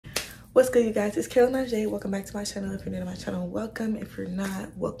What's good, you guys? It's Kayla J. Welcome back to my channel. If you're new to my channel, welcome. If you're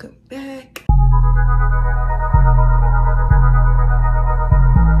not, welcome back.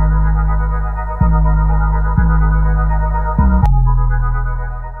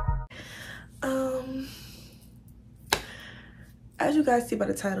 As you guys see by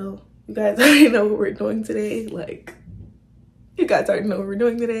the title, you guys already know what we're doing today. Like, you guys already know what we're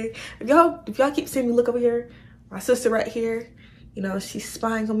doing today. If y'all keep seeing me look over here, my sister right here, you know, she's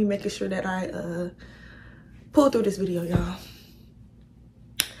spying on me, making sure that I pull through this video, y'all.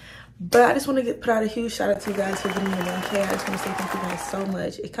 But I just want to put out a huge shout out to you guys for giving me a 1K. I just want to say thank you guys so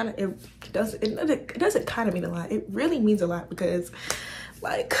much. It doesn't kind of mean a lot. It really means a lot because,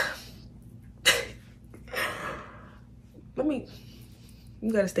 like,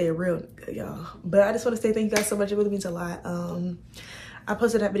 you gotta stay real, y'all. But I just want to say thank you guys so much. It really means a lot. I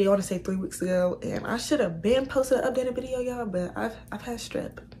posted that video, I want to say 3 weeks ago, and I should have been posted an updated video, y'all, but I've had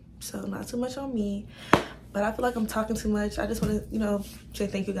strep, so not too much on me. But I feel like I'm talking too much. I just want to, you know, say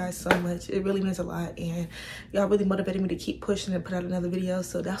thank you guys so much. It really means a lot, and y'all really motivated me to keep pushing and put out another video.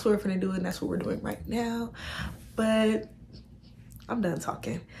 So that's what we're gonna do, and that's what we're doing right now. But I'm done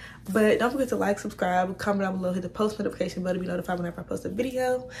talking. But don't forget to like, subscribe, comment down below, hit the post notification bell to be notified whenever I post a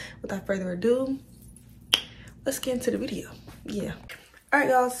video. Without further ado, let's get into the video. Yeah. All right,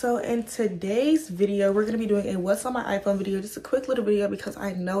 y'all, so in today's video, we're going to be doing a what's on my iPhone video, just a quick little video because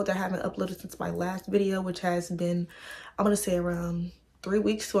I know that I haven't uploaded since my last video, which has been, I'm going to say around 3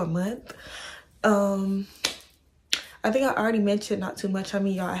 weeks to a month. I think I already mentioned not too much on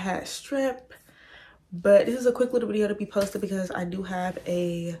me, y'all. I had strep, but this is a quick little video to be posted because I do have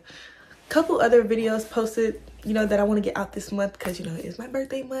a couple other videos posted, you know, that I want to get out this month because, you know, it's my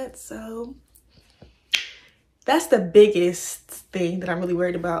birthday month, so that's the biggest thing that I'm really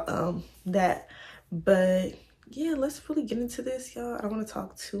worried about, that. But yeah, let's really get into this, y'all. I don't want to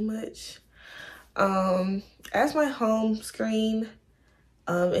talk too much. As my home screen,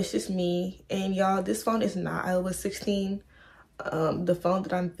 it's just me, and y'all, this phone is not iOS 16. The phone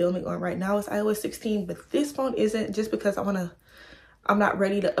that I'm filming on right now is iOS 16, but this phone isn't, just because I'm not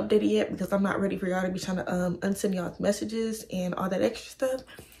ready to update it yet, because I'm not ready for y'all to be trying to unsend y'all's messages and all that extra stuff.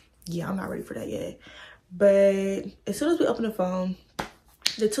 Yeah, I'm not ready for that yet. But as soon as we open the phone,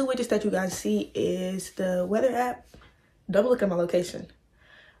 the two widgets that you guys see is the weather app, double look at my location,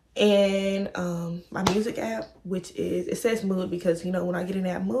 and my music app, which is, it says mood because, you know, when I get in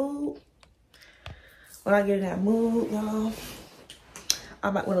that mood, y'all, I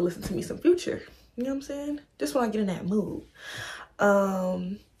might want to listen to me some Future. You know what I'm saying? Just when I get in that mood.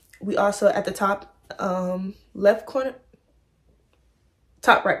 We also, at the top left corner,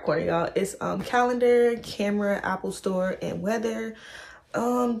 top right corner, y'all, it's calendar, camera, Apple Store, and weather.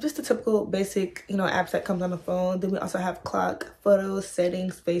 Just the typical basic, you know, apps that comes on the phone. Then we also have clock, photos,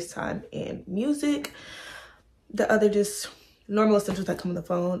 settings, FaceTime, and music. The other just normal essentials that come on the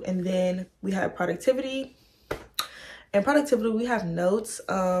phone. And then we have productivity. And productivity, we have notes.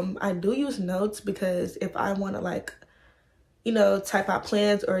 I do use notes because if I want to, like, you know, type out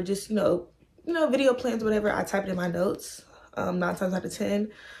plans or just, you know, video plans, whatever, I type it in my notes. 9 times out of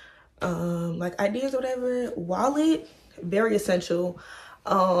 10, like ideas or whatever. Wallet, very essential.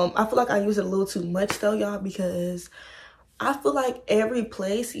 I feel like I use it a little too much though, y'all, because I feel like every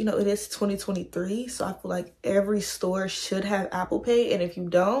place, you know, it is 2023, so I feel like every store should have Apple Pay, and if you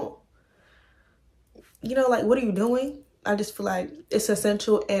don't, you know, like, what are you doing? I just feel like it's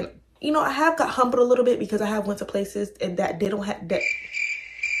essential. And, you know, I have got humbled a little bit because I have went to places and that they don't have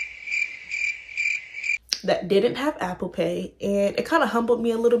that didn't have Apple Pay, and it kind of humbled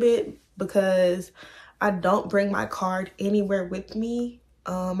me a little bit because I don't bring my card anywhere with me.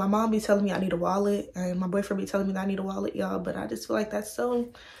 My mom be telling me I need a wallet, and my boyfriend be telling me that I need a wallet, y'all, but I just feel like that's so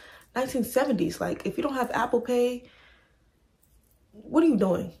 1970s. Like, if you don't have Apple Pay, what are you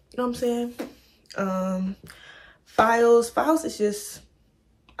doing? You know what I'm saying? Files is just,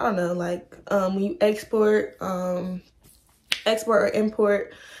 I don't know, like, when you export or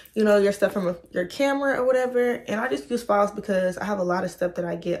import, you know, your stuff from your camera or whatever. And I just use files because I have a lot of stuff that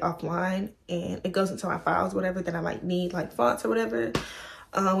I get offline and it goes into my files, whatever, that I might need, like fonts or whatever.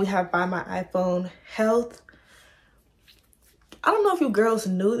 We have Buy My iPhone Health. I don't know if you girls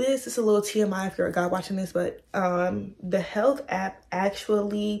knew this. It's a little TMI if you're a guy watching this, but the Health app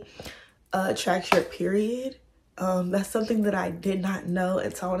actually tracks your period. That's something that I did not know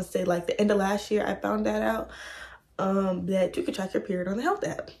until, I want to say, like, the end of last year. I found that out, that you could track your period on the Health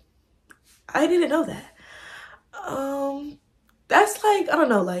app. I didn't know that. That's, like, I don't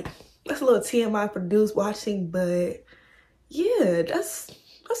know, like, that's a little TMI for dudes watching, but yeah, that's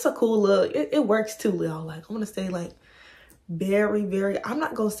a cool little, it works too, y'all. Like, I want to say, like, very, I'm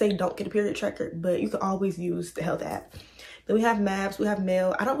not gonna say don't get a period tracker, but you can always use the health app. Then we have Maps, we have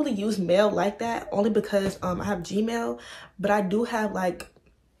Mail. I don't really use Mail like that, only because I have Gmail, but I do have like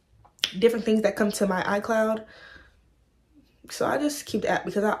different things that come to my iCloud. So I just keep the app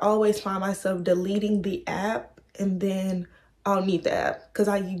because I always find myself deleting the app and then I'll need the app because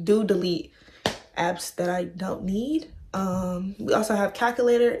I do delete apps that I don't need. We also have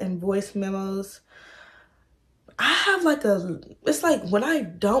calculator and voice memos. I have like it's like when I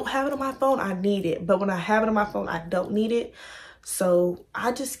don't have it on my phone, I need it. But when I have it on my phone, I don't need it. So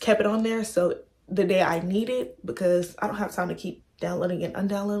I just kept it on there. So the day I need it, because I don't have time to keep downloading and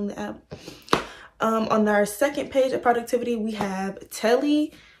undownloading the app. On our second page of productivity, we have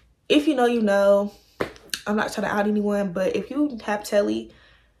Telly. If you know, you know. I'm not trying to out anyone, but if you have Telly,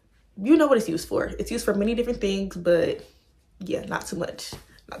 you know what it's used for. It's used for many different things, but yeah, not too much.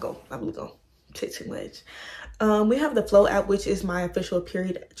 Not really gonna say too much. We have the Flow app, which is my official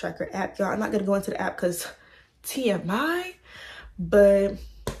period tracker app. Y'all, I'm not gonna go into the app because TMI, but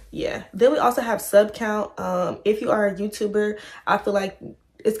yeah. Then we also have Sub Count. If you are a YouTuber, I feel like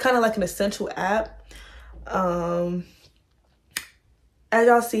it's kind of like an essential app. As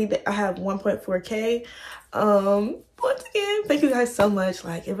y'all see, that I have 1.4K. Once again, thank you guys so much.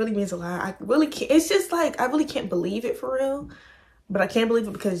 Like, it really means a lot. I really can't, it's just like, I really can't believe it for real. But I can't believe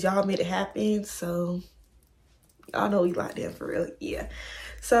it because y'all made it happen. So, y'all know we locked in for real. Yeah.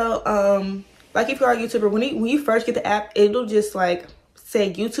 So, like if you are a YouTuber, when you first get the app, it'll just like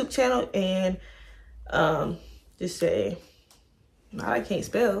say YouTube channel and just say, I can't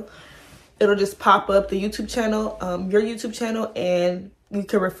spell. It'll just pop up the YouTube channel, your YouTube channel, and you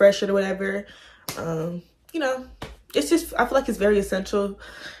can refresh it or whatever. You know, it's just, I feel like it's very essential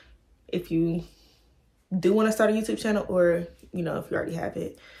if you do want to start a YouTube channel, or, you know, if you already have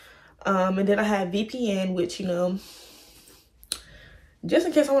it. And then I have VPN, which, you know, just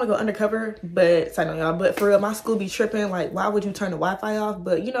in case I want to go undercover, but I know y'all, but for real, my school be tripping. Like, why would you turn the Wi-Fi off?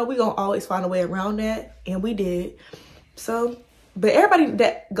 But, you know, we gonna always find a way around that, and we did. So, but everybody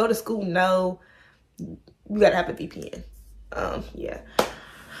that go to school know you gotta have a VPN. Yeah.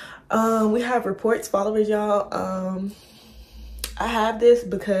 We have reports, followers, y'all. I have this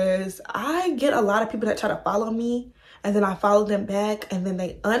because I get a lot of people that try to follow me, and then I follow them back, and then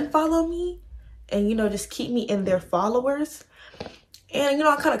they unfollow me, and, you know, just keep me in their followers. And, you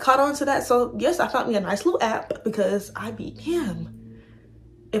know, I kind of caught on to that. So, yes, I found me a nice little app because I be damn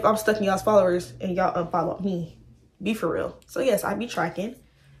if I'm stuck in y'all's followers and y'all unfollow me. Be for real. So, yes, I be tracking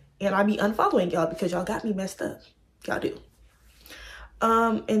and I be unfollowing y'all because y'all got me messed up. Y'all do.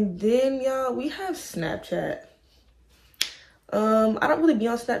 And then, y'all, we have Snapchat. I don't really be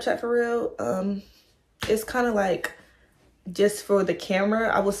on Snapchat for real. It's kind of like just for the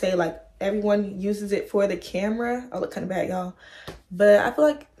camera. I would say, like, everyone uses it for the camera. I look kind of bad, y'all. But I feel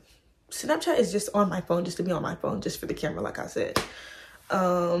like Snapchat is just on my phone, just to be on my phone, just for the camera, like I said.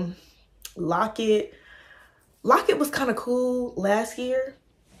 Locket was kind of cool last year.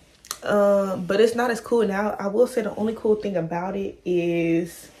 But it's not as cool now. I will say the only cool thing about it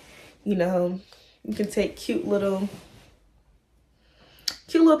is, you know, you can take cute little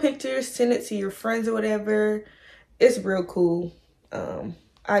pictures, send it to your friends or whatever. It's real cool.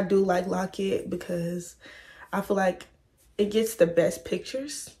 I do like Locket because I feel like it gets the best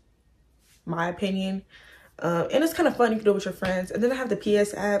pictures, my opinion. And it's kind of fun. You can do it with your friends. And then I have the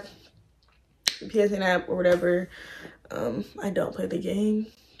PSN app or whatever. I don't play the game,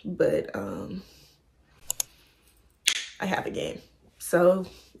 but I have a game. So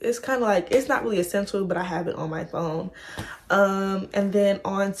it's kind of like, it's not really essential, but I have it on my phone. And then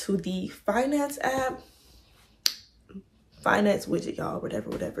on to the finance app. Finance widget, y'all,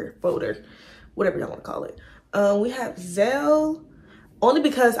 whatever, folder, whatever y'all want to call it. We have Zelle, only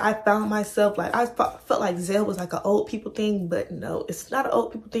because I found myself, like, I felt like Zelle was like an old people thing, but no, it's not an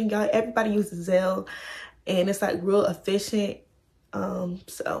old people thing, y'all. Everybody uses Zelle, and it's like real efficient.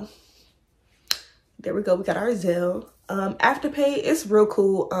 So there we go. We got our Zelle. Afterpay, it's real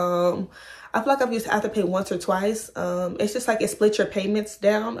cool. I feel like I've used Afterpay once or twice. It's just like it splits your payments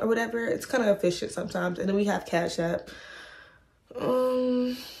down or whatever. It's kind of efficient sometimes. And then we have Cash App.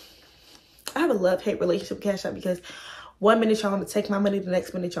 I have a love-hate relationship with Cash App because one minute y'all want to take my money, the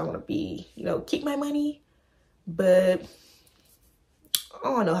next minute y'all want to be, you know, keep my money. But I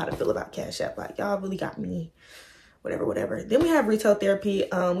don't know how to feel about Cash App. Like, y'all really got me, whatever. Then we have Retail Therapy.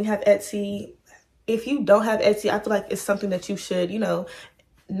 We have Etsy. If you don't have Etsy, I feel like it's something that you should, you know,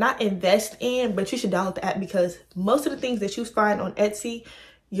 not invest in, but you should download the app because most of the things that you find on Etsy,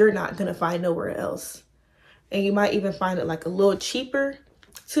 you're not going to find nowhere else. And you might even find it like a little cheaper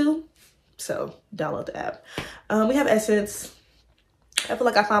too. So download the app. We have Essence. I feel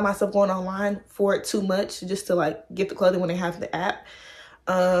like I find myself going online for it too much just to like get the clothing when they have the app.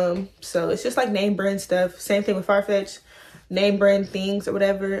 So it's just like name brand stuff. Same thing with Farfetch, name brand things or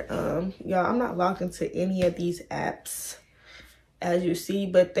whatever. Y'all, I'm not logged into any of these apps as you see,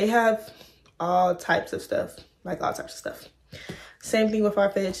 but they have all types of stuff, like all types of stuff. Same thing with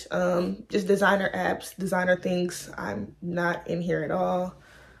Farfetch, just designer apps, designer things. I'm not in here at all.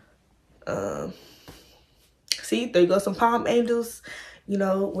 See, there you go, some Palm Angels, you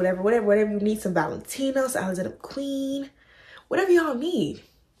know, whatever you need, some Valentinos, Alexander Queen, whatever y'all need.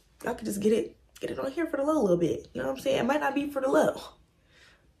 Y'all can just get it on here for the low a little bit. You know what I'm saying? It might not be for the low,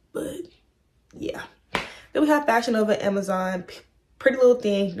 but yeah. Then we have Fashion Nova, Amazon, Pretty Little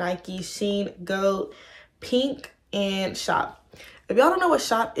Thing, Nike, Shein, Goat, Pink, and Shop. If y'all don't know what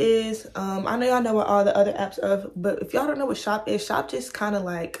Shop is, I know y'all know what all the other apps are, but if y'all don't know what Shop is, Shop just kind of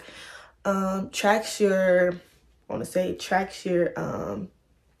like tracks your,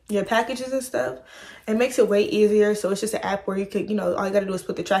 your packages and stuff. It makes it way easier. So it's just an app where you could, you know, all you gotta do is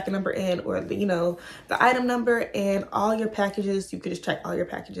put the tracking number in, or the, you know, the item number, and all your packages, you could just track all your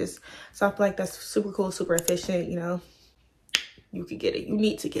packages. So I feel like that's super cool, super efficient. You know, you could get it, you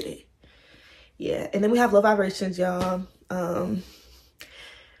need to get it. Yeah. And then we have Low Vibrations, y'all.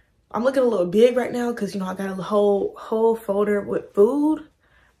 I'm looking a little big right now because, you know, I got a whole folder with food,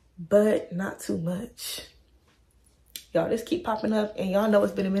 but not too much. Y'all, just keep popping up, and y'all know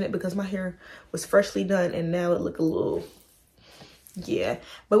it's been a minute because my hair was freshly done and now it look a little, yeah.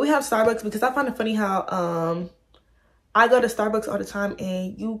 But we have Starbucks because I find it funny how I go to Starbucks all the time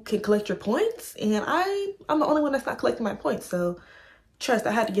and you can collect your points, and I'm the only one that's not collecting my points. So trust,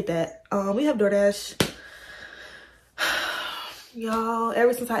 I had to get that. We have DoorDash. Y'all,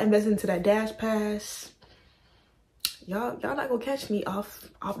 ever since I invested into that Dash Pass, y'all not gonna catch me off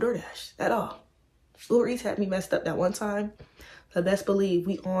DoorDash at all. Uber Eats had me messed up that one time, so best believe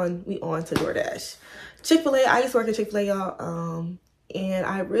we on to DoorDash. Chick-fil-A, I used to work at Chick-fil-A, y'all, and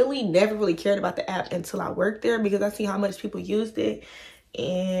I never really cared about the app until I worked there because I see how much people used it,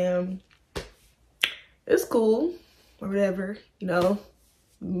 and it's cool or whatever, you know.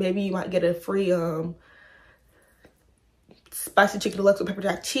 Maybe you might get a free spicy chicken deluxe with pepper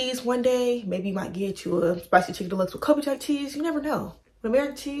jack cheese one day. Maybe you might get you a spicy chicken deluxe with Kobe jack cheese. You never know.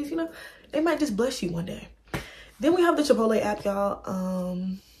 American cheese, you know, they might just bless you one day. Then we have the Chipotle app, y'all.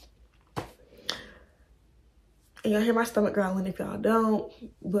 And y'all hear my stomach growling if y'all don't,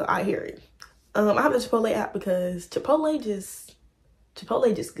 but I hear it. I have the Chipotle app because Chipotle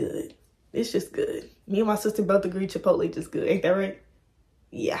just good. It's just good. Me and my sister both agree Chipotle just good. Ain't that right?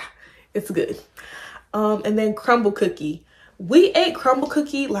 Yeah, it's good. And then Crumble Cookie. We ate Crumble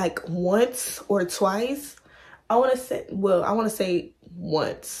Cookie like once or twice. I want to say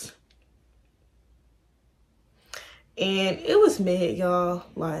once. And it was mid, y'all.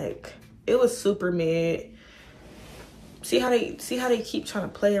 Like, it was super mid. See how they keep trying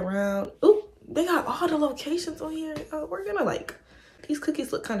to play around. Ooh, they got all the locations on here. We're gonna like, these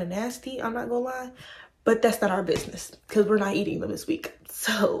cookies look kind of nasty, I'm not gonna lie. But that's not our business because we're not eating them this week.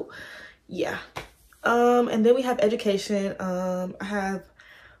 So yeah. And then we have education. I have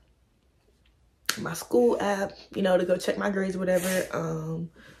my school app, you know, to go check my grades or whatever.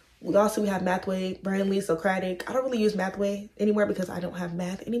 We have Mathway, Brainly, Socratic. I don't really use Mathway anymore because I don't have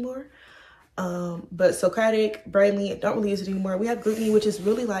math anymore. But Socratic, Brainly, don't really use it anymore. We have GroupMe, which is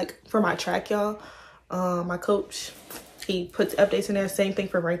really like for my track, y'all. My coach, he puts updates in there. Same thing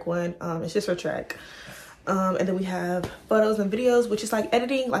for Rank 1. It's just for track. And then we have photos and videos, which is like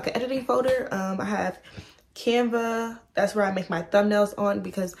editing, like an editing folder. I have Canva. That's where I make my thumbnails on,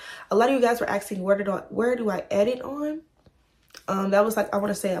 because a lot of you guys were asking where do I edit on. That was like, I want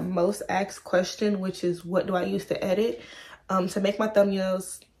to say, a most asked question, which is what do I use to edit. To make my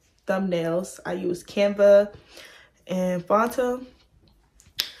thumbnails I use Canva and Fonto.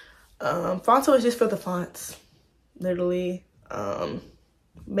 Fonto is just for the fonts, literally.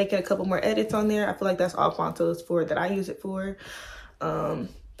 Making a couple more edits on there. I feel like that's all Fonto is for, that I use it for.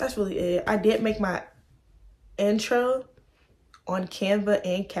 That's really it. I did make my intro on Canva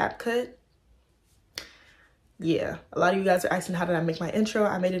and CapCut. Yeah, a lot of you guys are asking how did I make my intro.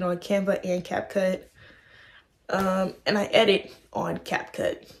 I made it on Canva and CapCut. And I edit on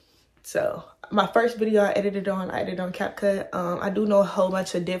CapCut. So my first video I edited on CapCut. I do know a whole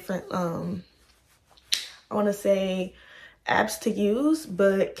bunch of different, I want to say, apps to use,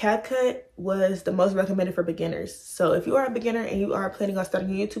 but CapCut was the most recommended for beginners. So if you are a beginner and you are planning on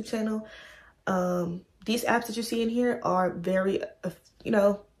starting your YouTube channel, these apps that you see in here are very, you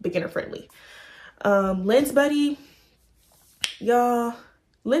know, beginner friendly. Lens Buddy, y'all,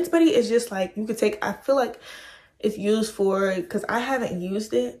 Lens Buddy is just like, you could take, I feel like it's used for, because I haven't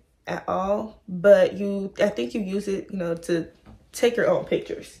used it at all, but I think you use it, you know, to take your own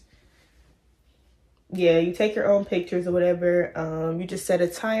pictures. Yeah, you take your own pictures or whatever. You just set a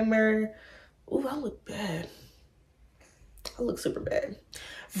timer. Ooh, I look bad. I look super bad.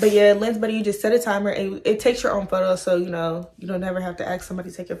 But yeah, Lens Buddy, you just set a timer and it takes your own photos. So, you know, you don't never have to ask somebody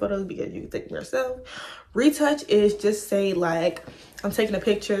to take your photos because you can take them yourself. Retouch is just say like, I'm taking a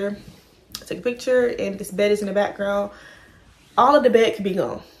picture. I take a picture and this bed is in the background. All of the bed can be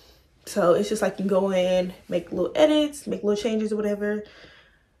gone. So it's just like you can go in, make little edits, make little changes or whatever,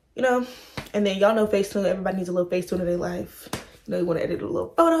 you know. And then y'all know Facetune, everybody needs a little Facetune in their life. You know, you want to edit a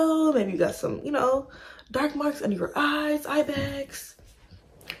little photo. Maybe you got some, you know, dark marks under your eyes, eye bags.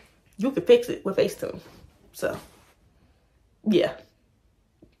 You can fix it with Facetune. So, yeah.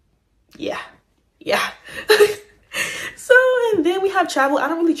 So, and then we have travel. I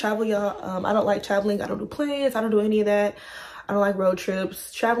don't really travel, y'all. I don't like traveling. I don't do planes. I don't do any of that. I don't like road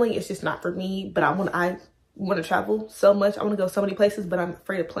trips. Traveling is just not for me. But I want to travel so much. I want to go so many places, but I'm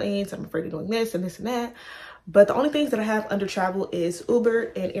afraid of planes. I'm afraid of doing this and this and that. But the only things that I have under travel is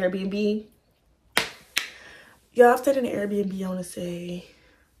Uber and Airbnb. Yeah, I've stayed in an Airbnb, I want to say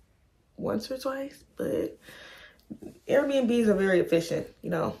once or twice, but Airbnbs are very efficient, you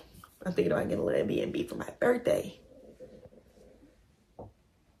know. I'm thinking about getting a little Airbnb for my birthday.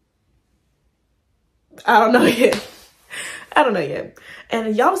 I don't know yet.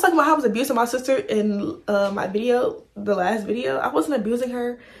 And y'all was talking about how I was abusing my sister in my video, the last video. I wasn't abusing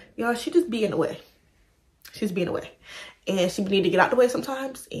her, y'all. She just be in the way. She's being away, and she need to get out the way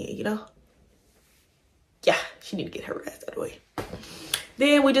sometimes, and you know, yeah, she need to get her ass out of the way.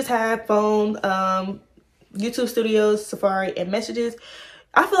 Then we just have phone, YouTube Studios, Safari, and Messages.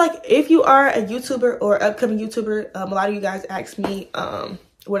 I feel like if you are a YouTuber or upcoming YouTuber, a lot of you guys ask me,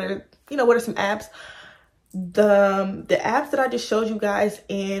 what are some apps? The apps that I just showed you guys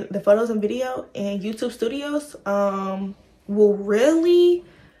in the photos and video and YouTube Studios, will really,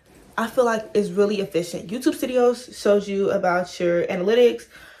 I feel like is really efficient. YouTube Studios shows you about your analytics,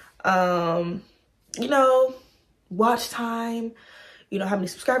 you know, watch time, you know, how many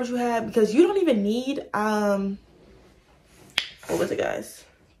subscribers you have, because you don't even need, what was it, guys?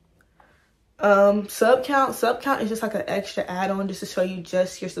 Sub count is just like an extra add-on just to show you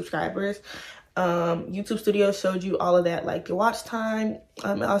just your subscribers. YouTube Studio showed you all of that, like your watch time.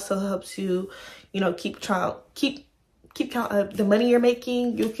 It also helps you, you know, keep count of the money you're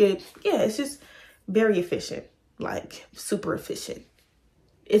making. You could, yeah, it's just very efficient, like super efficient.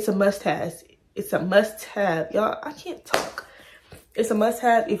 It's a must-have. It's a must-have, y'all. I can't talk. It's a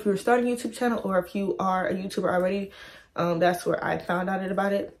must-have if you're starting a YouTube channel or if you are a YouTuber already. That's where I found out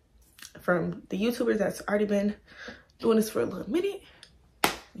about it, from the YouTubers that's already been doing this for a little minute.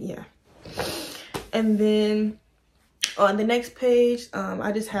 Yeah. And then on the next page,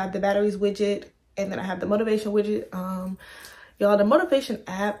 I just have the batteries widget, and then I have the motivation widget. Y'all, the motivation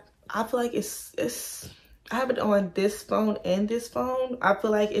app, I feel like it's I have it on this phone and this phone. I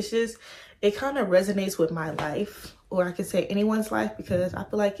feel like it's just, it kind of resonates with my life, or I could say anyone's life, because I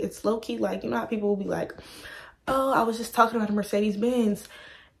feel like it's low-key, like, you know how people will be like, oh, I was just talking about a Mercedes-Benz.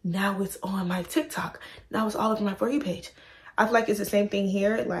 Now it's on my TikTok. Now it's all over my For You page. I feel like it's the same thing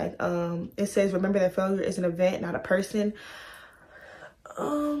here. Like, it says, remember that failure is an event, not a person.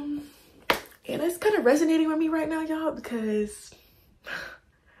 And it's kind of resonating with me right now, y'all, because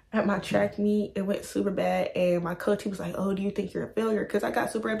at my track meet, it went super bad. And my coach, he was like, oh, do you think you're a failure? Because I got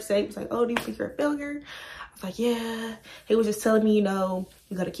super upset. He was like, oh, do you think you're a failure? I was like, yeah. He was just telling me, you know,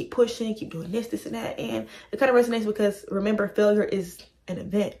 you got to keep pushing, keep doing this, and that. And it kind of resonates because, remember, failure is an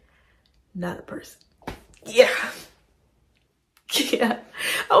event, not a person. Yeah. Yeah.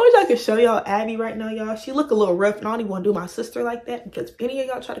 I wish I could show y'all Abby right now, y'all. She look a little rough, and I don't even want to do my sister like that, because if any of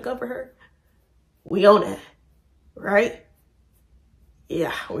y'all try to cover her, we on that, right?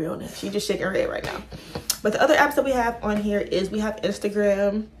 Yeah, we on that. She just shaking her head right now. But the other apps that we have on here is we have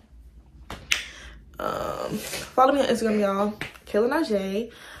Instagram. Follow me on Instagram, y'all. Kayla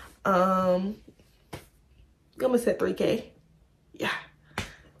Najee. I'm gonna set 3K. Yeah,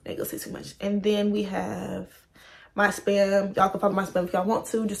 ain't gonna say too much. And then we have my spam. Y'all can follow my spam if y'all want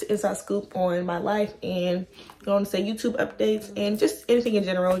to. Just an inside scoop on my life, and go on to say YouTube updates and just anything in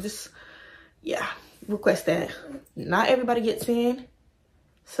general. Just, yeah, request that. Not everybody gets in,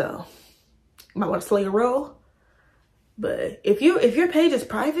 so you might want to slow your roll. But if your page is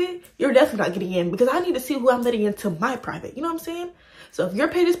private, you're definitely not getting in, because I need to see who I'm letting into my private. You know what I'm saying? So if your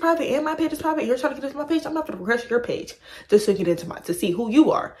page is private and my page is private, and you're trying to get into my page, I'm not going to request your page just to get into to see who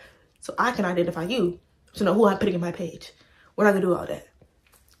you are, so I can identify you, to know who I'm putting in my page. We're not going to do all that.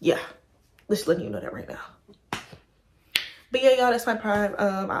 Yeah, just letting you know that right now. But yeah, y'all, that's my Prime.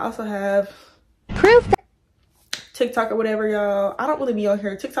 I also have proof that TikTok or whatever, y'all. I don't really be on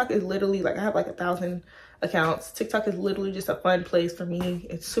here. TikTok is literally like, I have like 1,000 accounts. TikTok is literally just a fun place for me.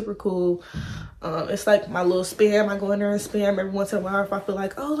 It's super cool. It's like my little spam. I go in there and spam every once in a while if I feel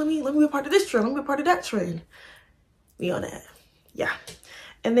like, oh, let me be a part of this trend, let me be a part of that trend. Be on that. Yeah.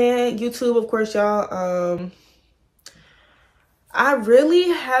 And then YouTube, of course, y'all. I really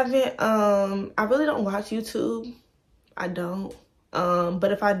haven't I really don't watch YouTube. I don't.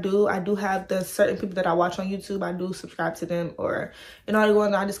 But if I do have the certain people that I watch on YouTube. I do subscribe to them, or you know,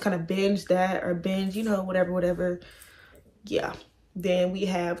 I just kind of binge that, or binge, you know, whatever. Yeah. Then we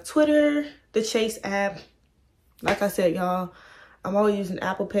have Twitter, the Chase app. Like I said, y'all, I'm always using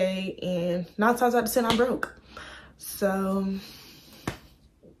Apple Pay, and 9 times out of 10 I'm broke. So 9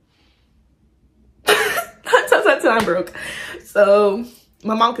 times out of 10 I'm broke. So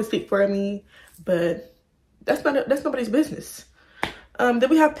my mom can speak for me, but that's nobody's business. Then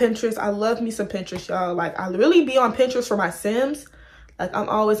we have Pinterest. I love me some Pinterest, y'all. Like, I really be on Pinterest for my Sims. Like, I'm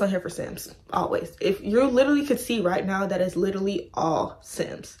always on here for Sims. Always. If you literally could see right now, that is literally all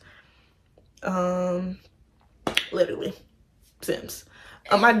Sims. Literally Sims.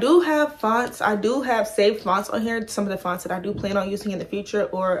 I do have fonts. I do have saved fonts on here. Some of the fonts that I do plan on using in the future,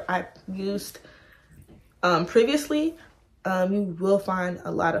 or I've used previously. You will find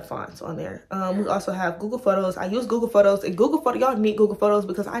a lot of fonts on there. We also have Google Photos. I use Google Photos, and Google Photos, y'all need Google Photos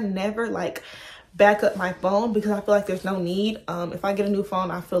because I never like back up my phone, because I feel like there's no need. If I get a new phone,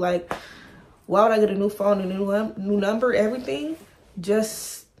 I feel like, why would I get a new phone, a new number, everything?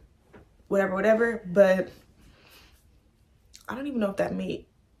 Just whatever. But I don't even know if that made,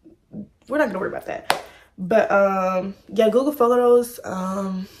 we're not gonna worry about that. But yeah, Google Photos,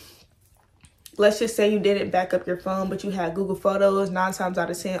 let's just say you didn't back up your phone, but you had Google Photos. 9 times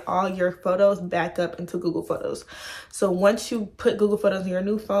out of 10, all your photos back up into Google Photos. So once you put Google Photos in your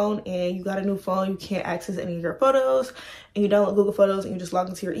new phone, and you got a new phone, you can't access any of your photos, and you download Google Photos and you just log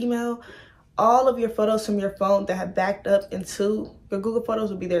into your email, all of your photos from your phone that have backed up into your Google Photos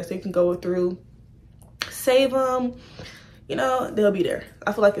will be there. So you can go through, save them, you know, they'll be there.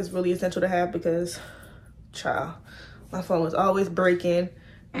 I feel like it's really essential to have, because, child, my phone was always breaking.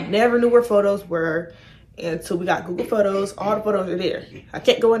 Never knew where photos were until we got Google Photos. All the photos are there. I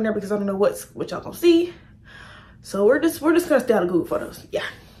can't go in there because I don't know what y'all gonna see. So we're just gonna stay out of Google Photos. Yeah.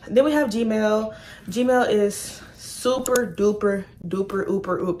 And then we have Gmail. Gmail is super duper duper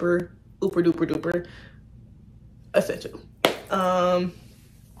duper essential.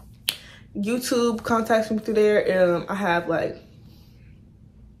 YouTube contacts me through there. I have like,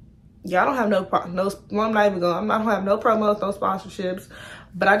 yeah, I don't have no, I'm not even going, I don't have no promos, no sponsorships,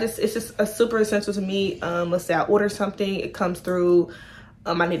 but it's just a super essential to me. Let's say I order something, it comes through,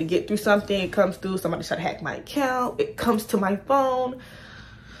 I need to get through something, it comes through, somebody tried to hack my account, it comes to my phone.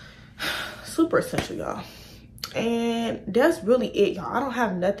 Super essential, y'all. And that's really it, y'all. I don't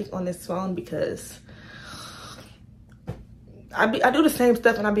have nothing on this phone because I do the same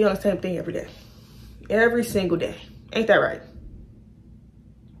stuff, and I be on the same thing every day. Every single day. Ain't that right?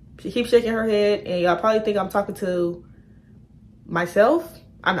 She keeps shaking her head, and y'all probably think I'm talking to myself.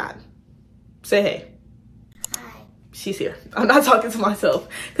 I'm not. Say hey. Hi. She's here. I'm not talking to myself,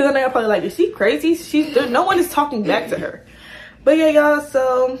 because I know y'all probably like, is she crazy? No one is talking back to her. But yeah, y'all,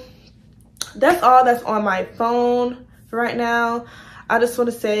 so that's all that's on my phone for right now. I just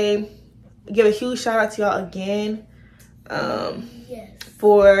want to say, give a huge shout out to y'all again. Yes.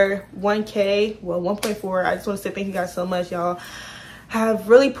 For 1K, well, 1.4. I just want to say thank you guys so much. Y'all have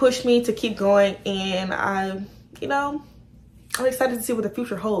really pushed me to keep going, and I'm excited to see what the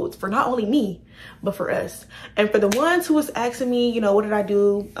future holds for not only me, but for us. And for the ones who was asking me, what did I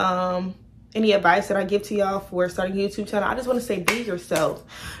do? Any advice that I give to y'all for starting a YouTube channel, I just want to say, be yourself.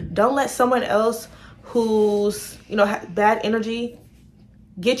 Don't let someone else who's, bad energy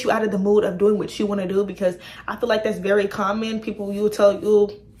get you out of the mood of doing what you want to do, because I feel like that's very common. People, you'll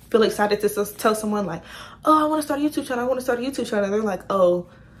feel excited to tell someone like, oh, I want to start a YouTube channel. I want to start a YouTube channel. And they're like, oh,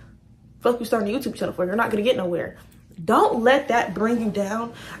 fuck you starting a YouTube channel for? You're not going to get nowhere. Don't let that bring you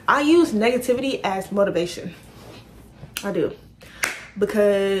down. I use negativity as motivation. I do.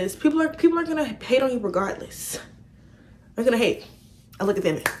 Because people are going to hate on you regardless. They're going to hate. I look at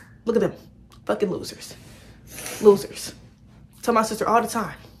them. Look at them. Fucking losers. Losers. I tell my sister all the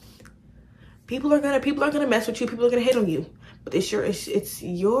time. People are gonna mess with you. People are gonna hate on you. But it's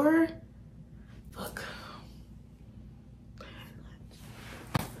your fuck.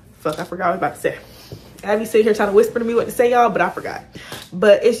 I forgot what I was about to say. Abby sitting here trying to whisper to me what to say, y'all, but I forgot.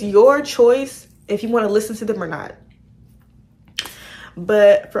 But it's your choice if you want to listen to them or not.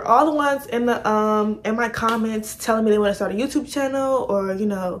 But for all the ones in my comments telling me they want to start a YouTube channel, or you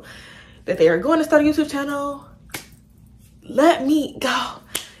know that they are going to start a YouTube channel, let me go.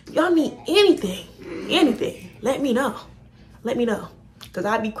 Y'all need anything, let me know. Because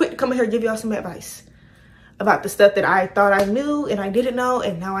I'd be quick to come in here and give y'all some advice about the stuff that I thought I knew and I didn't know,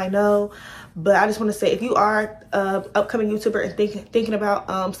 and now I know. But I just want to say, if you are an upcoming YouTuber and thinking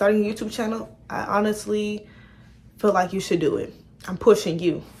about starting a YouTube channel, I honestly feel like you should do it. I'm pushing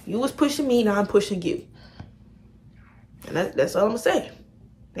you. You was pushing me, now I'm pushing you. And that's all I'm gonna say.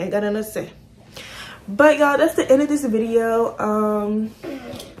 Ain't got nothing to say. But y'all, that's the end of this video.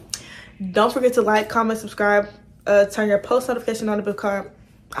 Don't forget to like, comment, subscribe, turn your post notification on to become,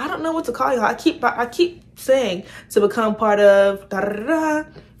 I don't know what to call y'all. I keep saying to become part of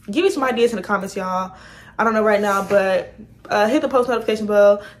Give me some ideas in the comments, y'all. I don't know right now, but hit the post notification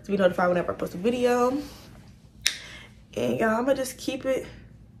bell to be notified whenever I post a video. And y'all, I'm gonna just keep it.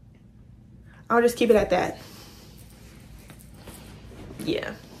 I'll just keep it at that.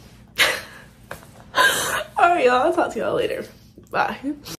 Yeah. All right, y'all. I'll talk to y'all later. Bye.